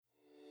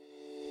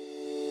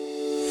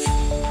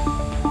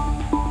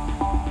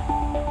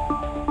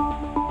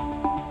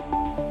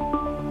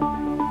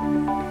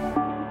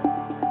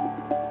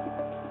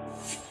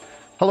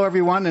Hello,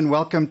 everyone, and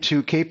welcome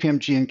to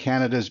KPMG in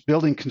Canada's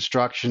Building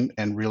Construction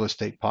and Real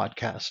Estate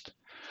Podcast.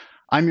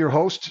 I'm your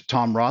host,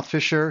 Tom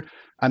Rothfisher.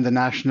 I'm the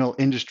national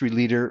industry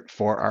leader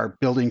for our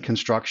building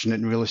construction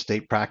and real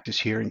estate practice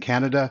here in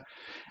Canada.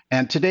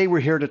 And today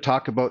we're here to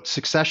talk about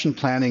succession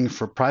planning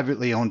for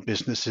privately owned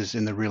businesses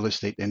in the real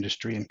estate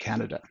industry in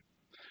Canada.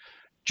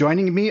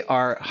 Joining me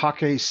are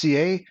Hake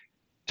CA,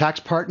 tax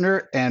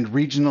partner and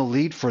regional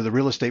lead for the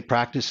real estate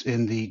practice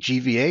in the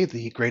GVA,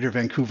 the Greater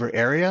Vancouver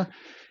area,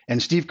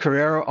 and Steve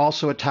Carrero,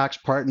 also a tax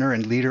partner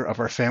and leader of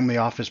our family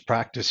office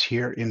practice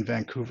here in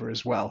Vancouver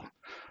as well.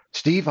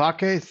 Steve,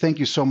 Hake, thank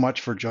you so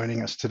much for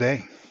joining us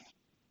today.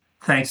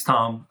 Thanks,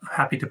 Tom.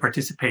 Happy to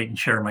participate and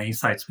share my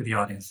insights with the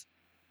audience.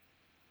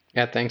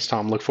 Yeah, thanks,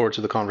 Tom. Look forward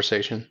to the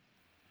conversation.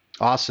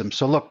 Awesome.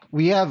 So look,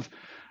 we have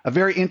a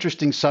very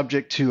interesting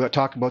subject to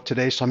talk about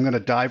today, so I'm going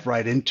to dive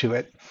right into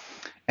it.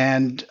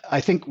 And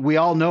I think we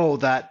all know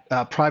that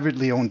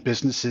privately owned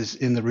businesses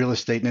in the real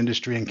estate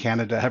industry in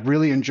Canada have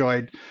really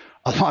enjoyed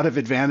a lot of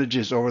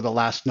advantages over the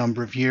last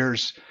number of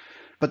years.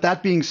 But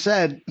that being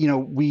said,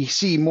 we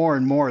see more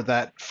and more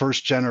that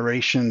first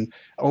generation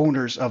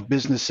owners of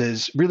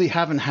businesses really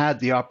haven't had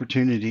the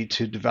opportunity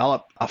to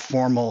develop a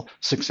formal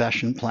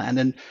succession plan.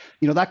 And,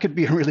 that could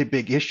be a really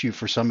big issue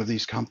for some of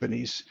these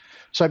companies.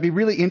 So I'd be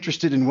really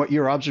interested in what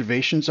your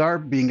observations are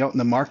being out in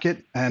the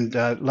market, and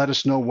let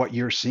us know what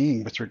you're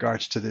seeing with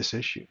regards to this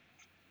issue.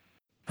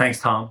 Thanks,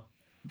 Tom.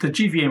 The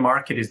GVA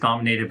market is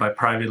dominated by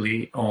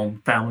privately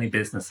owned family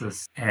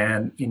businesses.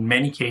 And in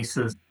many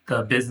cases,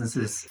 the business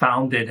is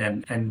founded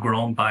and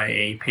grown by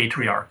a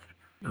patriarch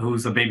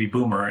who's a baby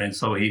boomer. And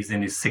so he's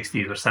in his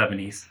 60s or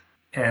 70s.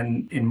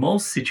 And in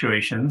most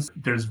situations,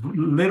 there's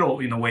little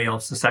in the way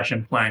of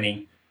succession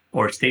planning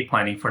or estate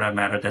planning, for that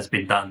matter, that's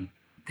been done.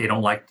 They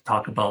don't like to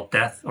talk about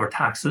death or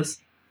taxes.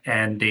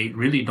 And they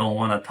really don't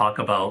want to talk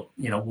about,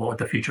 what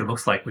the future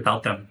looks like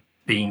without them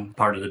being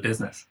part of the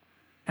business.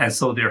 And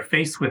so they're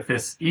faced with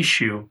this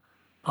issue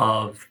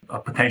of a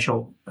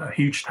potential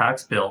huge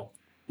tax bill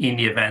in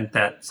the event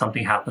that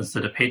something happens to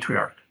the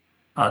patriarch.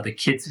 The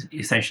kids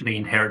essentially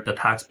inherit the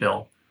tax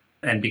bill.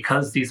 And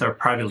because these are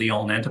privately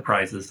owned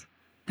enterprises,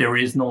 there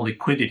is no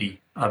liquidity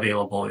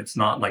available. It's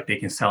not like they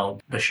can sell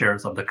the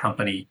shares of the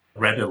company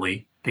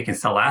readily. They can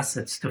sell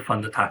assets to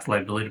fund the tax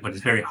liability, but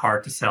it's very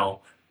hard to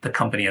sell the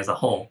company as a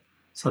whole.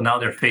 So now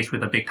they're faced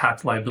with a big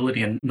tax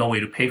liability and no way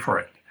to pay for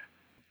it.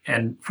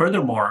 And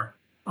furthermore,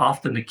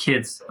 often the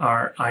kids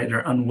are either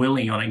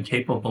unwilling or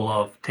incapable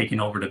of taking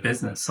over the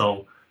business.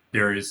 So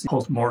there is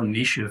post-mortem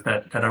issues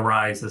that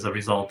arise as a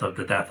result of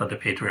the death of the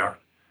patriarch.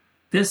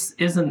 This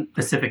isn't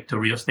specific to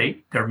real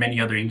estate. There are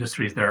many other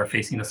industries that are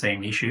facing the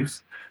same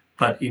issues.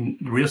 But in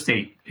real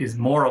estate is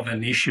more of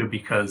an issue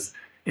because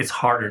it's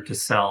harder to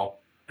sell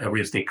a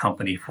real estate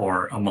company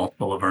for a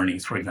multiple of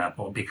earnings, for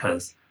example,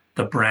 because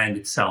the brand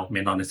itself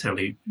may not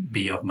necessarily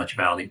be of much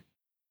value.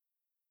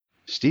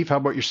 Steve, how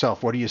about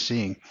yourself? What are you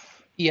seeing?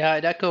 Yeah,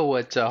 I'd echo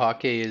what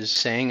Hake is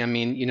saying. I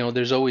mean,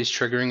 there's always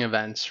triggering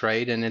events,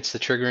 right? And it's the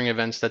triggering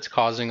events that's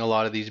causing a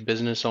lot of these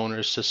business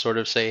owners to sort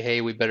of say,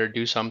 hey, we better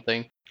do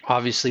something.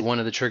 Obviously, one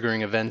of the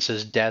triggering events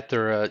is death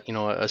or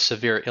a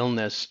severe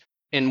illness.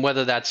 And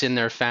whether that's in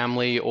their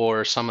family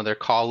or some of their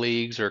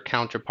colleagues or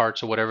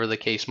counterparts or whatever the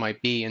case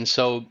might be. And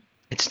so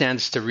it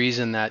stands to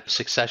reason that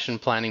succession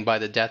planning by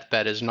the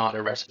deathbed is not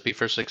a recipe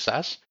for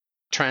success.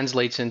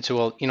 Translates into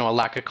a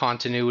lack of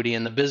continuity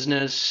in the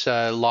business,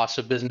 loss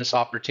of business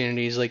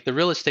opportunities. Like the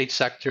real estate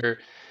sector,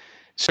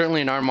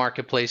 certainly in our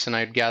marketplace, and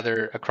I'd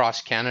gather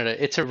across Canada,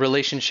 it's a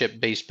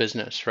relationship-based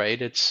business,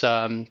 right? It's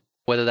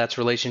whether that's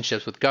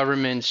relationships with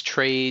governments,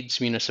 trades,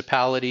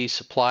 municipalities,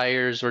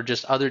 suppliers, or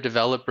just other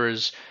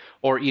developers,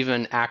 or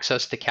even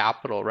access to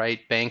capital,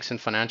 right? Banks and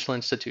financial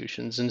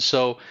institutions. And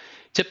so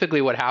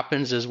typically what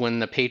happens is when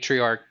the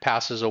patriarch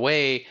passes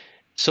away,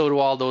 so do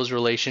all those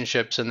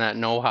relationships and that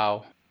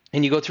know-how.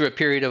 And you go through a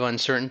period of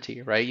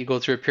uncertainty, right? You go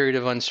through a period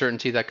of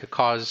uncertainty that could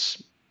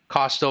cause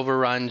cost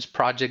overruns,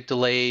 project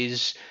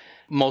delays,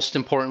 most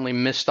importantly,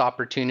 missed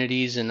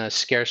opportunities in a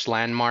scarce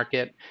land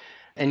market.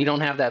 And you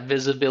don't have that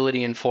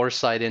visibility and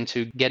foresight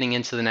into getting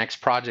into the next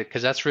project,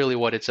 because that's really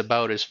what it's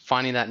about, is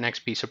finding that next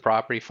piece of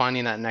property,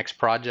 finding that next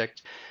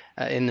project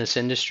in this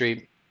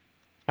industry.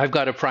 I've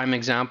got a prime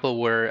example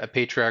where a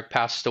patriarch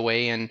passed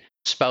away and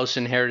spouse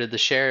inherited the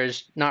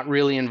shares, not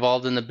really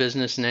involved in the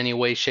business in any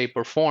way, shape,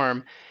 or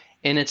form.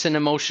 And it's an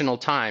emotional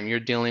time.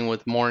 You're dealing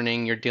with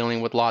mourning, you're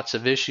dealing with lots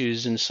of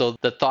issues. And so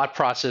the thought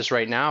process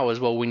right now is,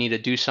 well, we need to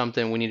do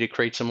something. We need to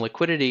create some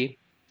liquidity.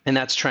 And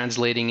that's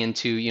translating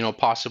into,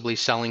 possibly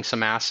selling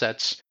some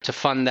assets to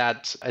fund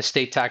that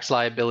estate tax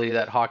liability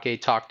that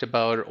Hake talked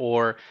about,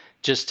 or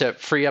just to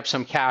free up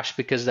some cash,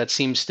 because that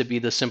seems to be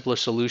the simpler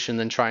solution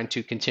than trying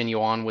to continue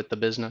on with the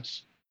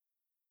business.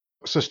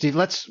 So Steve,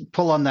 let's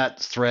pull on that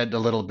thread a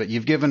little bit.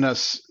 You've given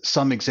us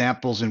some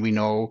examples, and we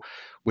know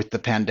with the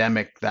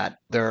pandemic that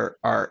there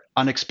are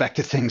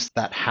unexpected things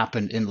that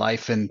happen in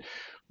life. And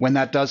when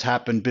that does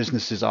happen,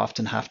 businesses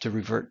often have to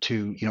revert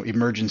to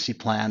emergency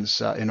plans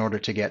in order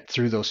to get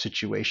through those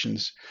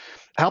situations.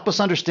 Help us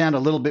understand a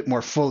little bit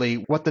more fully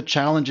what the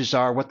challenges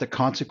are, what the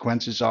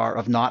consequences are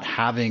of not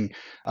having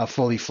a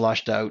fully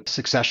flushed out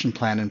succession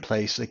plan in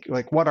place.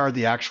 Like what are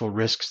the actual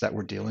risks that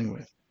we're dealing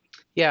with?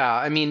 Yeah,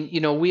 I mean,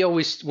 we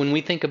always, when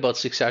we think about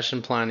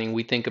succession planning,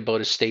 we think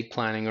about estate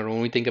planning, or when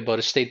we think about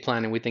estate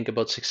planning, we think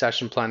about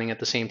succession planning at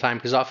the same time,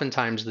 because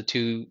oftentimes the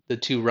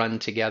two run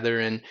together.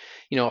 And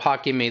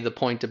Hockey made the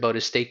point about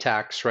estate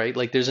tax, right?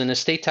 Like there's an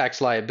estate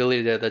tax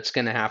liability there that's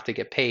going to have to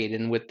get paid,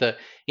 and with the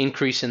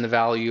increase in the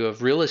value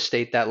of real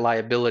estate, that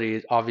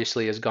liability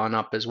obviously has gone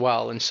up as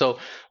well. And so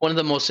one of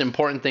the most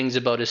important things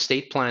about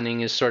estate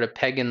planning is sort of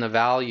pegging the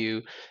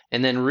value,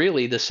 and then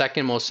really the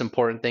second most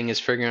important thing is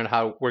figuring out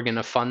how we're going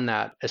to fund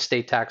that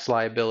estate tax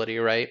liability,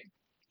 right?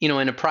 In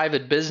a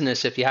private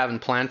business, if you haven't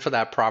planned for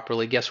that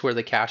properly, guess where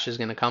the cash is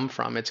going to come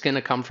from? It's going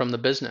to come from the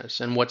business.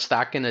 And what's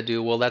that going to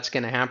do? Well, that's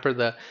going to hamper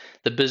the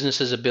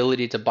business's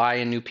ability to buy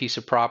a new piece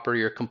of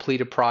property or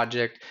complete a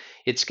project.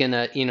 It's going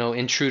to,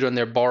 intrude on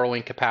their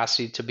borrowing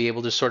capacity to be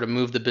able to sort of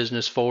move the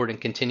business forward and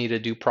continue to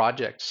do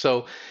projects.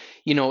 So,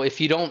 if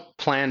you don't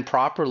plan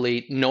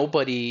properly,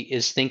 nobody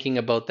is thinking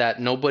about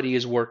that. Nobody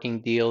is working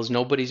deals.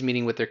 Nobody's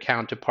meeting with their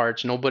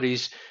counterparts.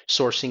 Nobody's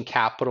sourcing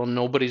capital.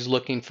 Nobody's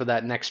looking for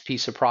that next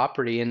piece of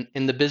property. And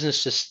the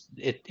business just,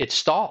 it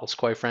stalls,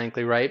 quite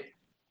frankly, right?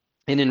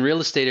 And in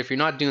real estate, if you're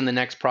not doing the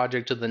next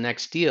project or the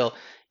next deal,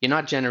 you're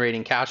not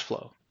generating cash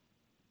flow.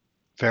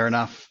 Fair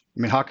enough.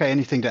 I mean, Hawkeye,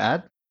 anything to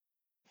add?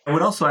 I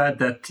would also add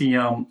that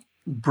the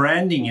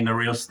branding in the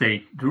real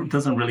estate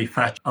doesn't really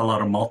fetch a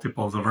lot of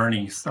multiples of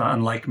earnings,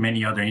 unlike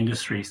many other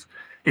industries.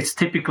 It's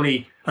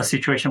typically a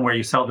situation where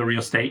you sell the real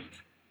estate,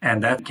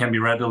 and that can be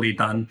readily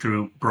done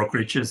through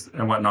brokerages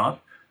and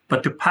whatnot.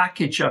 But to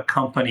package a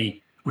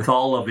company with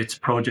all of its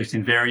projects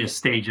in various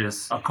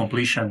stages of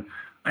completion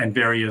and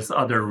various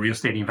other real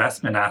estate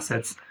investment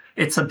assets,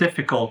 it's a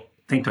difficult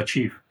thing to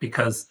achieve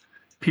because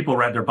people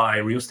rather buy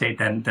real estate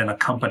than a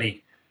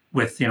company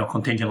with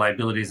contingent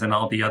liabilities and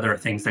all the other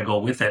things that go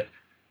with it.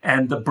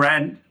 And the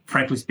brand,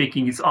 frankly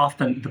speaking, is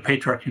often the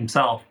patriarch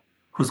himself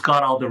who's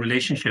got all the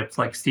relationships.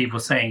 Like Steve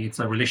was saying, it's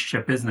a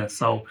relationship business.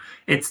 So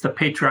it's the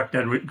patriarch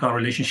that got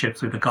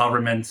relationships with the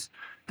governments,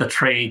 the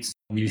trades,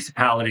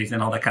 municipalities,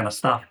 and all that kind of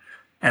stuff.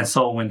 And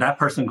so when that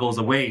person goes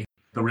away,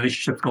 the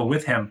relationships go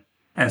with him.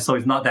 And so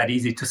it's not that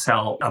easy to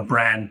sell a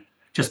brand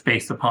just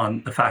based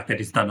upon the fact that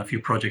he's done a few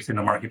projects in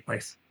the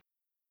marketplace.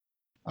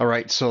 All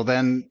right. So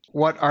then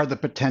what are the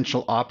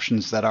potential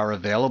options that are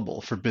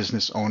available for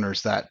business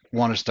owners that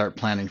want to start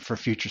planning for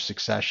future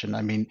succession?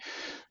 I mean,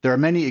 there are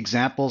many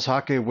examples,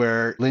 Hake,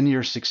 where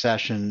linear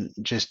succession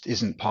just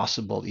isn't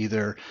possible.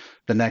 Either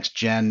the next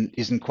gen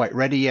isn't quite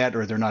ready yet,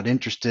 or they're not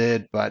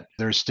interested, but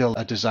there's still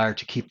a desire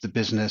to keep the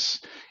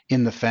business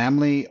in the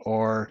family.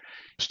 Or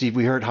Steve,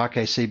 we heard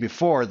Hake say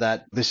before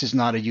that this is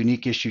not a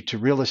unique issue to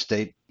real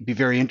estate. Be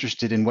very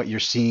interested in what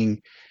you're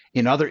seeing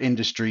in other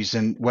industries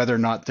and whether or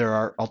not there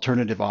are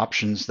alternative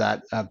options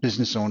that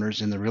business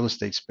owners in the real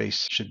estate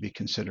space should be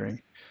considering.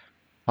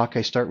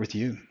 Hake, start with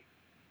you.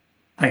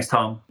 Thanks,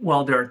 Tom.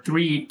 Well, there are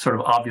three sort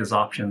of obvious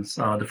options.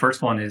 The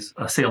first one is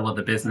a sale of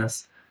the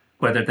business,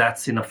 whether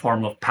that's in the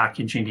form of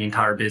packaging the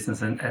entire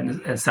business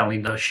and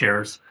selling the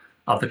shares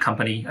of the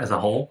company as a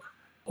whole,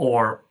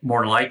 or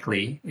more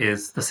likely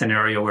is the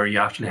scenario where you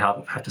actually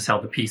have to sell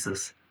the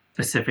pieces,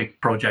 specific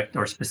project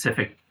or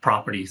specific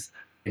properties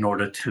in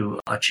order to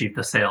achieve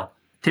the sale,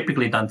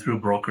 typically done through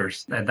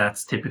brokers. And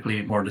that's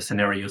typically more the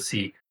scenario you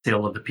see,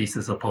 sale of the pieces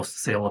as opposed to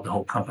sale of the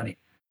whole company.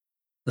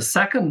 The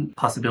second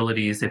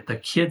possibility is if the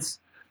kids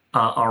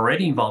are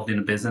already involved in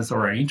a business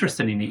or are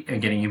interested in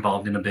getting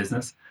involved in a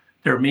business,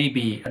 there may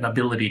be an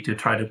ability to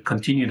try to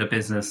continue the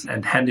business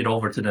and hand it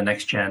over to the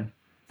next gen.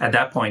 At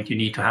that point, you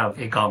need to have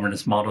a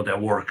governance model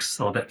that works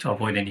so that to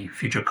avoid any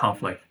future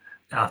conflict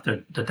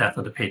after the death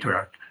of the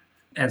patriarch.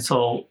 And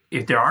so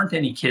if there aren't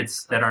any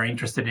kids that are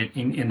interested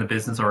in the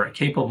business or are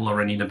capable of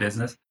running the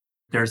business,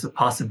 there's a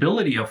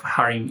possibility of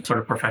hiring sort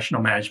of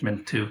professional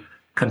management to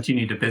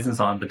continue the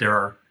business on. But there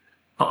are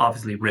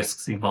obviously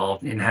risks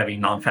involved in having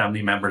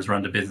non-family members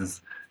run the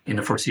business in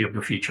the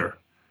foreseeable future.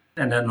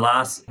 And then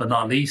last but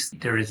not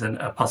least, there is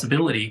a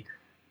possibility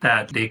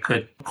that they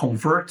could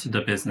convert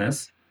the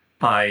business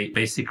by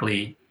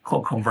basically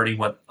converting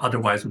what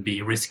otherwise would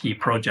be risky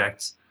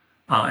projects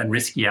and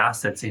risky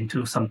assets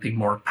into something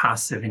more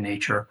passive in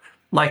nature,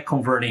 like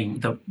converting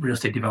the real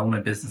estate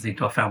development business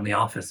into a family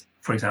office,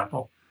 for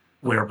example,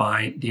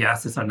 whereby the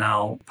assets are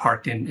now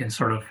parked in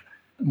sort of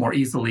more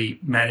easily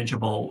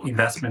manageable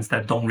investments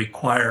that don't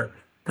require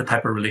the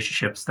type of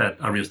relationships that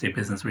a real estate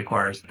business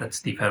requires that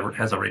Steve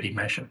has already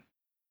mentioned.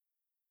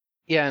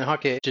 Yeah, and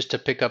Hake, just to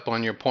pick up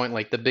on your point,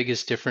 like the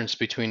biggest difference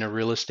between a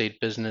real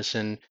estate business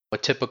and a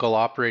typical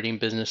operating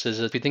business is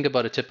if you think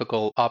about a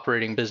typical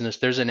operating business,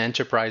 there's an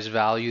enterprise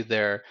value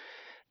there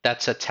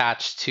that's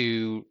attached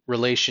to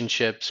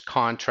relationships,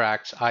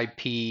 contracts,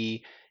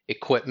 IP,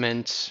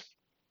 equipment,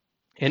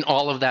 and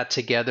all of that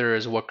together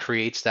is what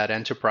creates that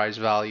enterprise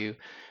value.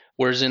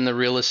 Whereas in the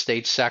real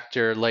estate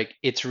sector, like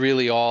it's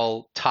really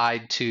all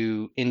tied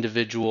to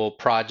individual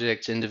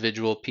projects,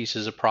 individual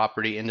pieces of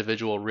property,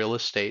 individual real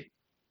estate.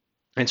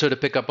 And so to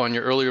pick up on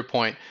your earlier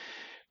point,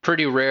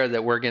 pretty rare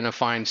that we're going to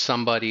find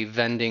somebody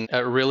vending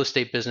a real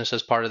estate business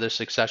as part of their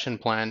succession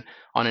plan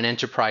on an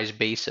enterprise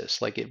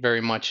basis. Like it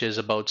very much is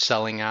about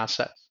selling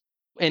assets.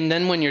 And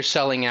then when you're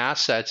selling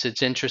assets,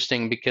 it's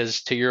interesting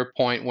because to your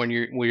point, when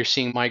you're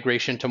seeing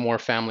migration to more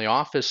family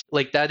office,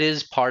 like that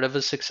is part of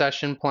a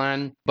succession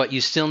plan, but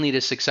you still need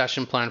a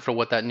succession plan for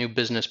what that new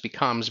business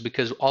becomes,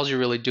 because all you're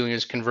really doing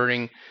is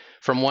converting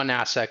from one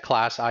asset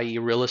class, i.e.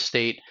 real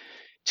estate,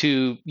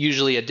 to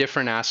usually a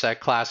different asset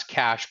class,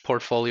 cash,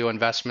 portfolio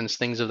investments,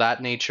 things of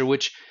that nature,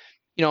 which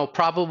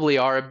probably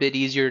are a bit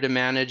easier to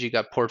manage. You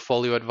got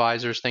portfolio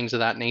advisors, things of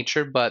that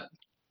nature, but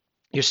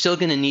you're still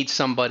going to need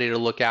somebody to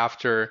look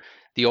after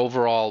the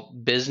overall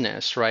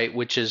business, right?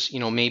 Which is,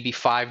 maybe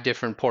 5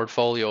 different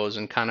portfolios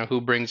and kind of who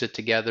brings it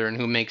together and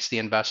who makes the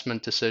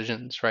investment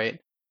decisions, right?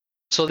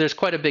 So there's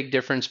quite a big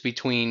difference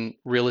between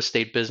real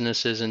estate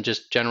businesses and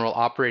just general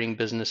operating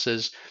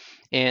businesses.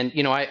 And,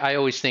 I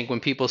always think when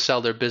people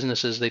sell their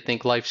businesses, they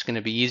think life's going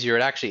to be easier.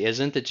 It actually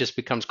isn't. It just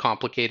becomes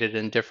complicated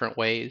in different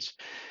ways.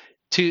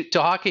 To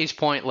Hockey's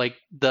point, like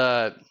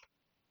the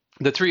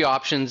 3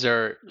 options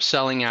are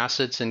selling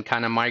assets and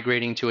kind of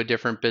migrating to a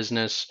different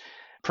business,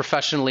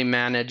 professionally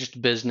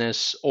managed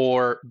business,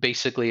 or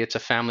basically it's a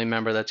family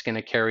member that's going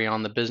to carry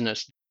on the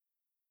business.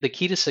 The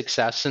key to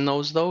success in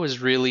those, though,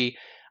 is really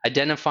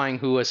identifying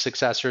who a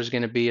successor is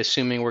going to be,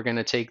 assuming we're going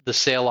to take the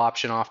sale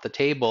option off the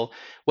table,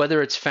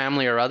 whether it's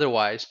family or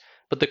otherwise.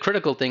 But the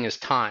critical thing is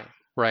time,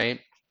 right?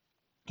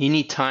 You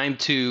need time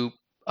to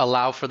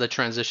allow for the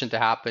transition to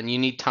happen. You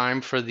need time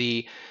for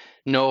the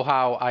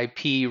know-how,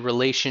 IP,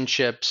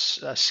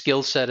 relationships,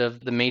 skill set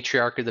of the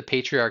matriarch or the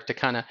patriarch to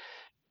kind of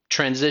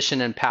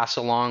transition and pass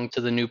along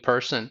to the new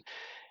person.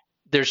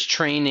 There's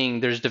training,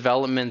 there's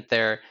development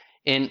there.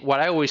 And what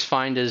I always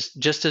find is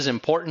just as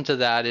important to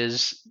that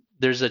is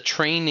there's a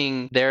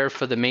training there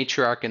for the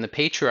matriarch and the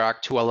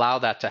patriarch to allow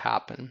that to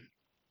happen.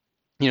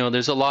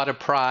 There's a lot of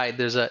pride,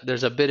 there's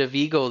a bit of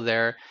ego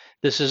there.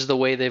 This is the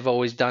way they've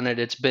always done it.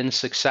 It's been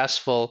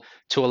successful.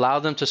 To allow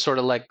them to sort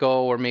of let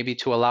go, or maybe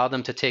to allow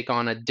them to take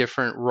on a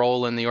different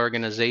role in the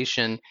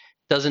organization,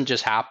 doesn't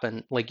just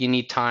happen. Like you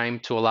need time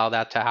to allow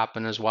that to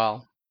happen as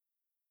well.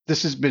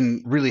 This has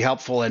been really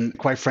helpful. And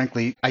quite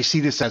frankly, I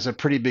see this as a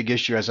pretty big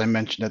issue, as I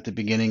mentioned at the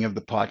beginning of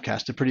the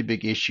podcast, a pretty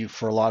big issue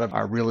for a lot of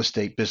our real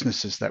estate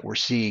businesses that we're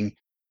seeing.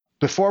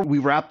 Before we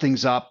wrap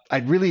things up,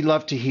 I'd really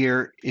love to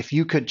hear if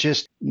you could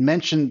just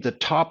mention the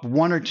top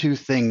 1 or 2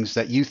 things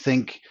that you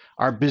think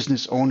our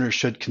business owners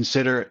should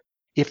consider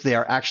if they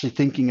are actually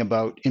thinking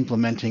about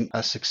implementing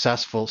a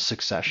successful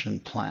succession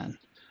plan.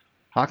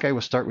 Hawkeye,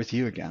 we'll start with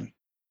you again.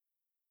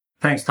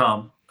 Thanks,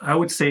 Tom. I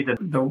would say that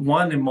the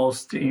one and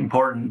most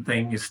important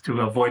thing is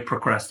to avoid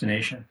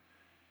procrastination,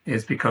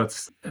 is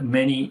because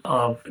many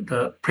of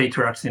the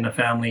patriarchs in the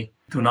family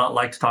do not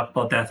like to talk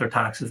about death or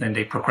taxes, and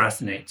they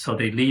procrastinate. So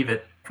they leave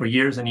it for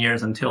years and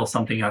years until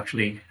something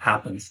actually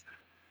happens.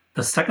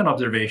 The second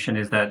observation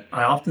is that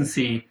I often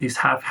see these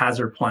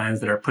haphazard plans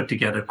that are put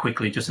together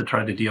quickly just to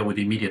try to deal with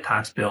the immediate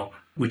tax bill,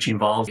 which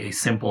involves a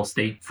simple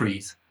state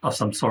freeze of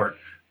some sort,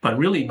 but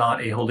really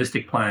not a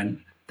holistic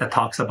plan that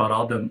talks about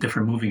all the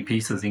different moving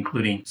pieces,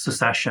 including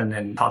succession,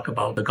 and talk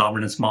about the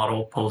governance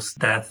model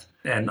post-death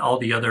and all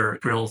the other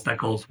frills that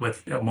goes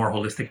with a more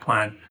holistic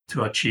plan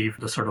to achieve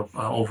the sort of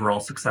overall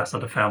success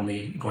of the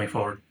family going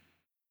forward.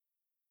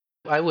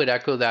 I would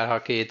echo that,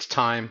 Hockey. It's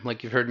time.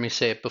 Like you've heard me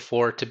say it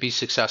before, to be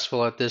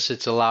successful at this,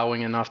 it's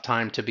allowing enough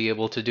time to be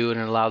able to do it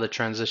and allow the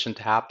transition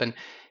to happen.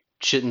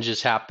 It shouldn't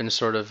just happen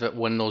sort of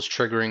when those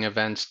triggering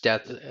events,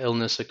 death,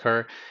 illness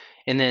occur.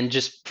 And then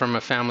just from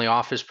a family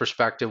office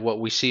perspective, what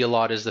we see a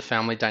lot is the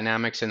family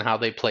dynamics and how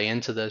they play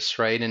into this,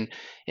 right? And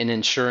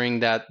ensuring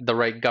that the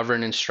right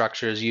governance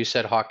structure, as you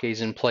said, Hockey,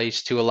 is in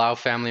place to allow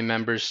family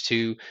members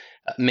to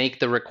make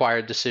the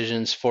required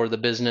decisions for the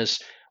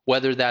business,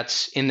 whether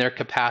that's in their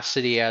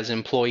capacity as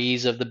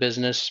employees of the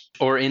business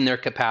or in their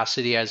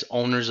capacity as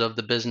owners of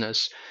the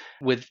business.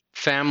 With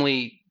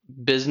family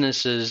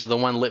businesses, the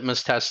one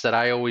litmus test that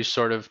I always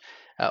sort of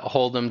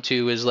hold them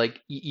to is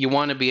like, you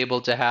want to be able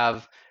to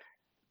have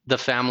the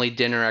family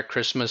dinner at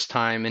Christmas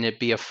time and it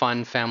be a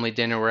fun family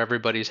dinner where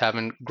everybody's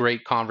having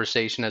great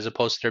conversation as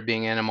opposed to there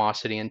being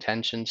animosity and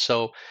tension.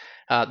 So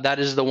that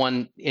is the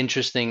one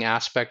interesting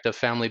aspect of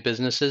family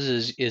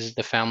businesses is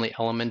the family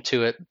element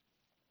to it,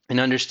 and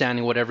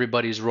understanding what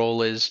everybody's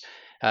role is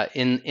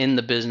in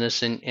the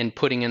business, and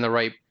putting in the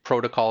right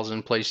protocols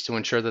in place to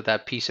ensure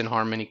that peace and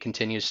harmony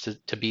continues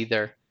to be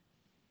there.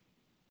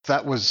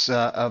 That was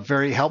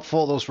very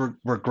helpful. Those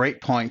were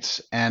great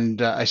points.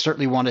 And I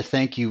certainly want to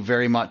thank you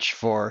very much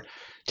for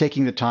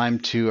taking the time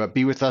to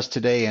be with us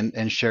today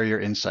and share your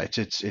insights.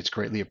 It's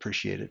greatly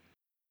appreciated.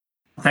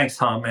 Thanks,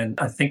 Tom. And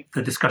I think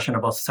the discussion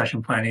about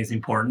succession planning is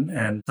important,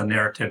 and the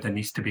narrative that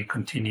needs to be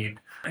continued,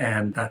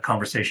 and that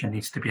conversation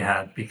needs to be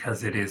had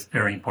because it is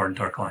very important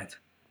to our clients.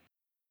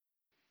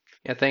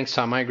 Yeah, thanks,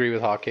 Tom. I agree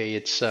with Hawke.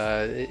 It's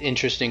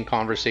interesting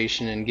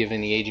conversation, and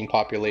given the aging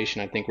population,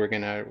 I think we're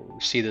going to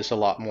see this a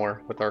lot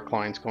more with our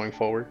clients going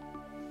forward.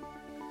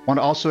 I want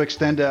to also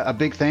extend a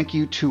big thank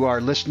you to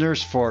our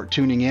listeners for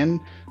tuning in.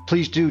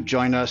 Please do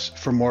join us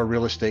for more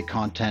real estate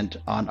content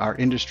on our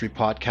industry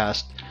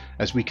podcast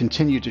as we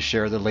continue to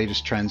share the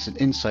latest trends and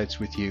insights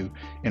with you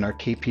in our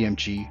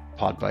KPMG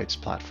Podbites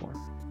platform.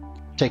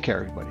 Take care,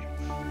 everybody.